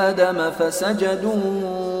لِآدَمَ فَسَجَدُوا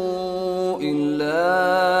إِلَّا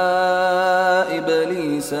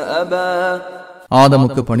إِبْلِيسَ أَبَى.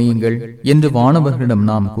 ஆதமுக்கு பணியுங்கள் என்று வானவர்களிடம்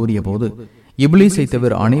நாம் கூறிய போது இப்லீஸை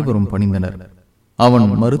தவிர அனைவரும் பணிந்தனர்.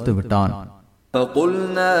 அவன் மறுத்து விட்டான்.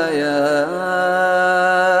 فَقُلْنَا يَا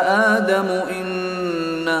آدَمُ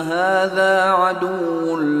إِنَّ هَذَا عَدُوٌّ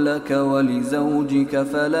لَكَ وَلِزَوْجِكَ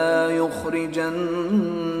فَلَا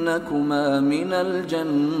يُخْرِجَنَّكُمَا مِنَ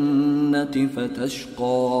الْجَنَّةِ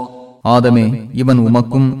فَتَشْقَى. ஆதமே, இவன்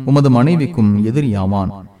உமக்கும் உமது மனைவிக்கும்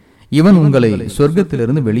எதிரியாவான். இவன் உங்களை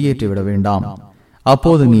சொர்க்கத்திலிருந்து வெளியேற்றிவிட வேண்டாம்,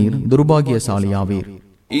 அப்போது நீர் துர்பாகியசாலியாவீர்.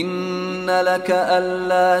 إِنَّ لَكَ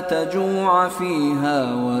أَلَّا تَجُوعَ فِيهَا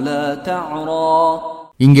وَلَا تَعْرَى.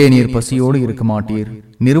 இங்கே நீர் பசியோடு இருக்க மாட்டீர்,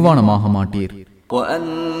 நிர்வாணமாக மாட்டீர்.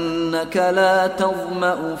 وَأَنَّكَ لَا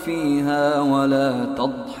تَظْمَأُ فِيهَا وَلَا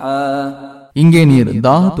تَضْحَى. இங்கே நீர்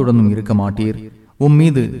தாகத்துடனும் இருக்க மாட்டீர்,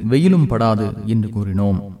 உம்மீது வெயிலும் படாது என்று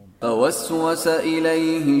கூறினோம். فَوَسْوَسَ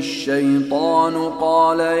إِلَيْهِ الشَّيْطَانُ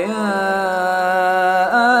قَالَ يَا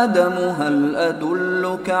آدَمُ هَلْ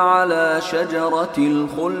أَدُلُّكَ عَلَى شَجَرَةِ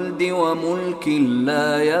الْخُلْدِ وَمُلْكٍ لَا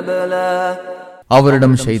يَبْلَى.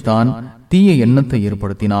 அவரிடம் ஷைத்தான் தீய எண்ணத்தை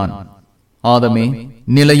ஏற்படுத்தினான். ஆதமே,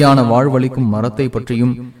 நிலையான வாழ்வளிக்கும் மரத்தை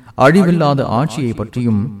பற்றியும் அழிவில்லாத ஆட்சியை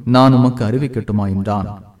பற்றியும் நான் உமக்கு அறிவிக்கட்டுமா என்றான்.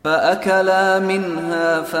 فَأَكَلَا مِنْهَا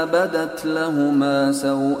فَبَدَتْ لَهُمَا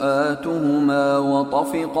سَوْآتُهُمَا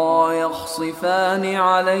وَطَفِقَا يَخْصِفَانِ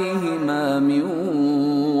عَلَيْهِمَا مِنْ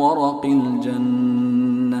وَرَقِ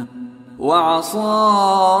الْجَنَّةِ وَعَصَى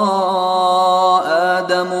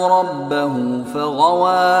آدَمُ رَبَّهُ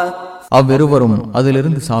فَغَوَى. அவ்விருவரும்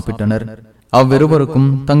அதிலிருந்து சாப்பிட்டனர்.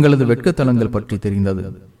 அவ்விருவருக்கும் தங்களது வெட்கத்தலங்கள் பற்றி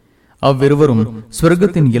தெரிந்தது. அவ்விருவரும்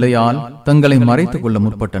ஸ்வர்க்கத்தின் இலையால் தங்களை மறைத்துக் கொள்ள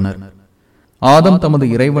முற்பட்டனர். ஆதம் தமது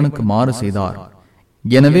இறைவனுக்கு மாறு செய்தார்,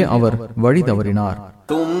 எனவே அவர் வழி தவறினார்.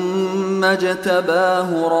 ثُمَّ اجْتَبَاهُ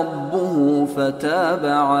رَبُّهُ فَتَابَ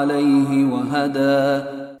عَلَيْهِ وَهَدَى.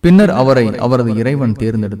 பின்னர் அவரை அவரது இறைவன்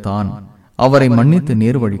தேர்ந்தெடுத்தான், அவரை மன்னித்து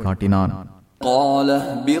நேர்வழி காட்டினான். قَالَ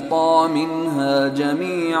اهْبِطَا مِنْهَا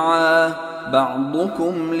جَمِيعًا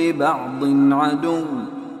بَعْضُكُمْ لِبَعْضٍ عَدُوٌّ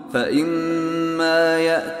فَإِمَّا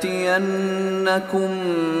يَأْتِيَنَّكُمْ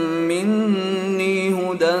مِنِّي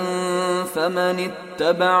هُدًى فَمَنِ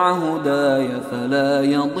اتَّبَعَ هُدَايَ فَلَا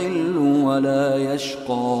يَضِلُّ وَلَا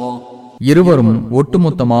يَشْقَى. இருவரும்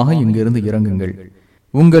ஒட்டுமொத்தமாக இங்கிருந்து இறங்குங்கள்.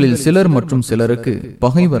 உங்களில் சிலர் மற்றும் சிலருக்கு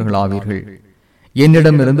பகைவர்களாவீர்கள்.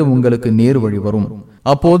 என்னிடமிருந்து உங்களுக்கு நேர் வழி வரும்.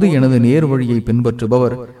 அப்போது எனது நேர் வழியை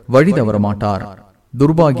பின்பற்றுபவர் வழி தவற மாட்டார்,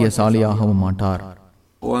 துர்பாகியசாலியாகவும் மாட்டார்.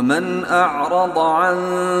 وَمَنْ أَعْرَضَ عَنْ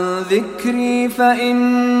ذِكْرِي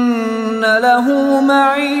فَإِنَّ لَهُ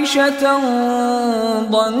مَعِيشَةً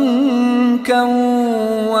ضَنكًا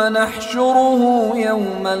وَنَحْشُرُهُ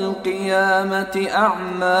يَوْمَ الْقِيَامَةِ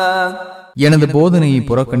أَعْمَى. எனது போதனையை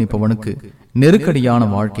புறக்கணிப்பவனுக்கு நெருக்கடியான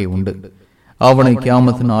வாழ்க்கை உண்டு. அவனை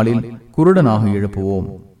கியாமத் நாளில் குருடனாக எழுப்புவோம்.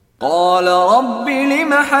 قَالَ رَبِّ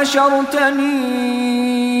لِمَ حَشَرْتَنِي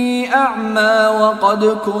أَعْمَى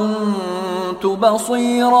وَقَدْ كُنْتُ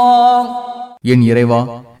بَصِيرًا. என் இறைவா,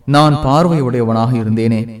 நான் பார்வையுடையவனாக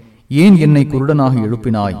இருந்தேனே, ஏன் என்னை குருடனாக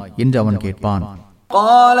எழுப்பினாய் என்று அவன் கேட்பான்.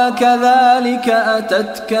 قَالَ كَذَلِكَ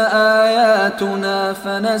أَتَتْكَ آيَاتُنَا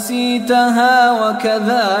فَنَسِيتَهَا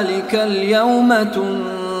وَكَذَلِكَ الْيَوْمَ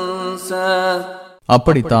تُنْسَى.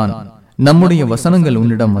 அப்படித்தான் நம்முடைய வசனங்கள்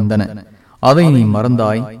உன்னிடம் வந்தன, அதை நீ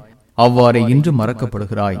மறந்தாய், அவ்வாறே இன்று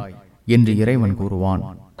மறக்கப்படுகிறாய் என்று இறைவன் கூறுவான்.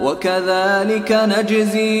 وَكَذَلِكَ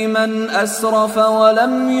نَجْزِي مَنْ أَسْرَفَ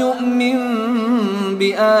وَلَمْ يُؤْمِنْ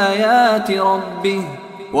بِآيَاتِ رَبِّهِ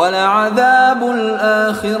وَلَعَذَابُ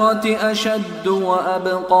الْآخِرَةِ أَشَدُّ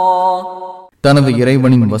وَأَبْقَى. தனது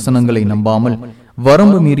இறைவனின் வசனங்களை நம்பாமல்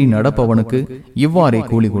வரம்பு மீறி நடப்பவனுக்கு இவ்வாறே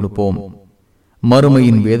கூலி கொடுப்போம்.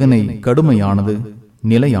 மறுமையின் வேதனை கடுமையானது,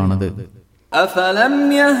 நிலையானது. أَفَلَمْ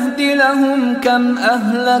يَهْدِ لَهُمْ كَمْ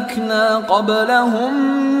أَهْلَكْنَا قَبْلَهُمْ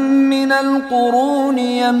مِنَ الْقُرُونِ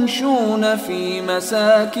يَمْشُونَ فِي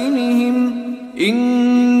مَسَاكِنِهِمْ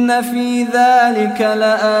إِنَّ فِي ذَلِكَ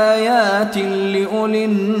لَآيَاتٍ لِأُولِي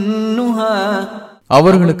النُّهَى.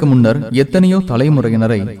 அவர்களுக்கு முன்னர் எத்தனையோ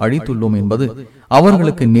தலைமுறையினரை அழித்துள்ளோம் என்பது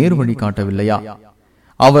அவர்களுக்கு நேர் வழி காட்டவில்லையா?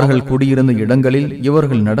 அவர்கள் குடியிருந்த இடங்களில்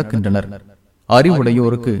இவர்கள் நடக்கின்றனர்.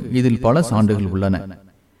 அறிவுடையோருக்கு இதில் பல சான்றுகள் உள்ளன.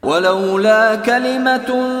 وَلَوْلَا كَلِمَةٌ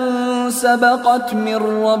سَبَقَتْ مِنْ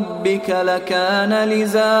رَبِّكَ لَكَانَ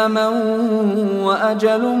لِزَامًا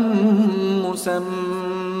وَأَجَلٌ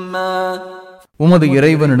مُسَمًّى. உமது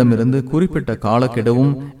இறைவனிடமிருந்து குறிப்பிட்ட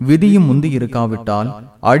காலக்கெடுவும் விதியும் முந்தி இருக்காவிட்டால்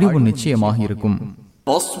அழிவு நிச்சயமாக இருக்கும்.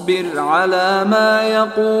 فاصبر على ما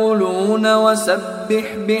يقولون وسبح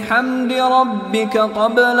بحمد ربك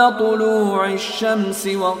قبل طلوع الشمس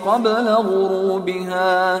وقبل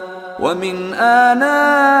غروبها ومن آناء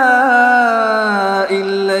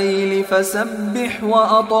الليل فسبح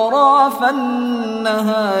وأطراف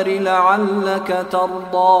النهار لعلك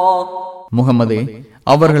ترضى. முஹம்மதே,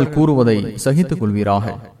 அவர்கள் கூறுவதை சகித்துக்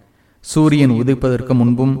கொள்வீராக. சூரியன் உதிப்பதற்கு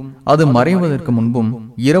முன்பும் அது மறைவதற்கு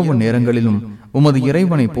முன்பும் இரவு நேரங்களிலும் உமது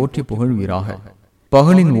இறைவனை போற்றி புகழ்வீராக.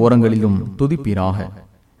 பகலின் ஓரங்களிலும் துதிப்பீராக.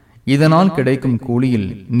 இதனால் கிடைக்கும்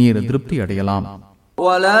கூலியில் நீர் திருப்தி அடையலாம்.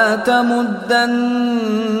 وَلَا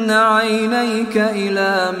تَمُدَّنَّ عَيْنَيْكَ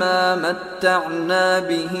إِلَى مَا مَتَّعْنَا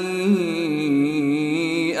بِهِ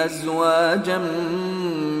أَزْوَاجًا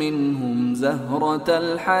مِّنْهُمْ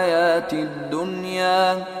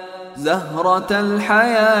زَهْرَةَ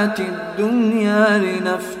الْحَيَاةِ الدُّنْيَا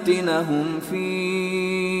لِنَفْتِنَهُمْ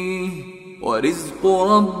فِيهِ وَرِزْقُ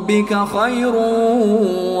رَبِّكَ خَيْرٌ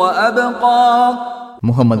وَأَبْقَى.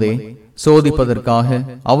 முஹம்மதே, சோதிப்பதற்காக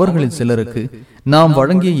அவர்களில் சிலருக்கு நாம்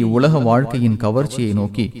வழங்கிய இவ்வுலக வாழ்க்கையின் கவர்ச்சியை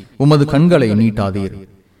நோக்கி உமது கண்களை நீட்டாதீர்.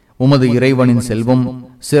 உமது இறைவனின் செல்வம்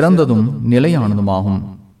சிறந்ததும் நிலையானதுமாகும்.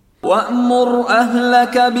 وَأْمُرْ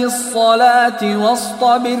أَهْلَكَ بِالصَّلَاةِ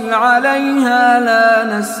وَاصْطَبِرْ عَلَيْهَا لَا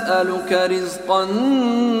نَسْأَلُكَ رِزْقًا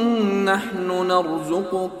نَحْنُ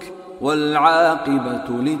نَرْزُقُكَ وَالْعَاقِبَةُ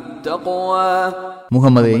لِلتَّقْوَى.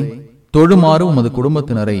 முஹம்மதே, தொழுமாறு உமது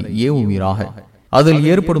குடும்பத்தினரை ஏவுவீராக. அதில்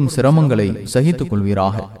ஏற்படும் சிரமங்களை சகித்துக்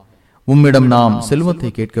கொள்வீராக. உம்மிடம் நாம்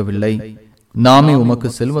செல்வத்தை கேட்கவில்லை, நாமே உமக்கு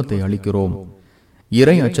செல்வத்தை அளிக்கிறோம்.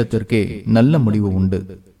 இறை அச்சத்திற்கே நல்ல முடிவு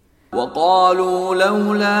உண்டு. وَقَالُوا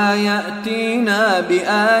لَوْلَا يَأْتِينَا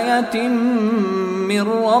بِآيَةٍ مِّن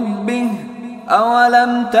رَّبِّهِ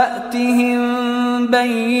أَوَلَمْ تَأْتِهِم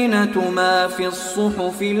بَيِّنَةُ مَا فِي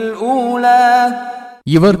الصُّحُفِ الْأُولَى.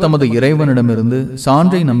 இவர் தமது இறைவனிடமிருந்து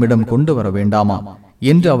சான்றை நம்மிடம் கொண்டு வர வேண்டாமா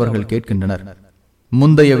என்று அவர்கள் கேட்கின்றனர்.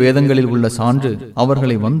 முந்தைய வேதங்களில் உள்ள சான்று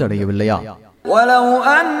அவர்களை வந்தடையவில்லையா? وَلَوْ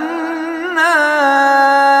أَنَّا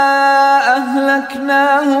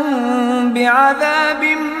أَهْلَكْنَاهُمْ بِعَذَابٍ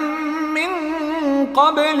مِّن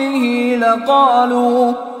قَبْلِهِ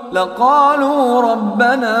لَقَالُوا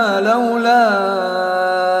رَبَّنَا لَوْلَا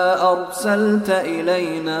أَرْسَلْتَ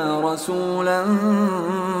إِلَيْنَا رَسُولًا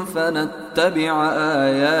فَنَتَّبِعَ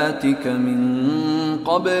آيَاتِكَ مِن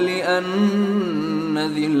قَبْلِ أَن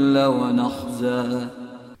نَّذِلَّ وَنَخْزَىٰ.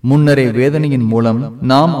 முன்னரே வேதனையின் மூலம்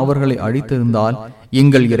நாம் அவர்களை அழித்திருந்தால்,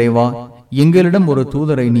 எங்கள் இறைவா, எங்களிடம் ஒரு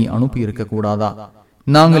தூதரை நீ அனுப்பியிருக்க கூடாதா?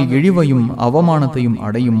 நாங்கள் இழிவையும் அவமானத்தையும்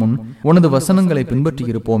அடையும் முன் உனது வசனங்களை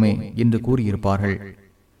பின்பற்றியிருப்போமே என்று கூறியிருப்பார்கள்.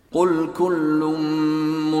 قُلْ كُلٌّ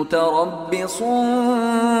مُتَرَبِّصٌ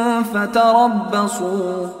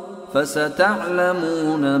فَتَرَبَّصُوا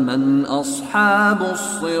فَسَتَعْلَمُونَ مَنْ أَصْحَابُ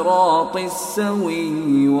الصِّرَاطِ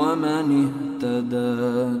السَّوِيِّ وَمَنِ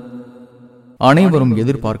اهْتَدَى. அனைவரும்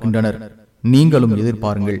எதிர்பார்க்கின்றனர், நீங்களும்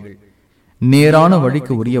எதிர்பாருங்கள். நேரான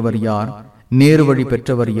வழிக்கு உரியவர் யார், நேரு வழி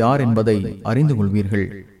பெற்றவர் யார் என்பதை அறிந்து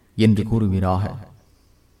கொள்வீர்கள் என்று கூறுவீராக.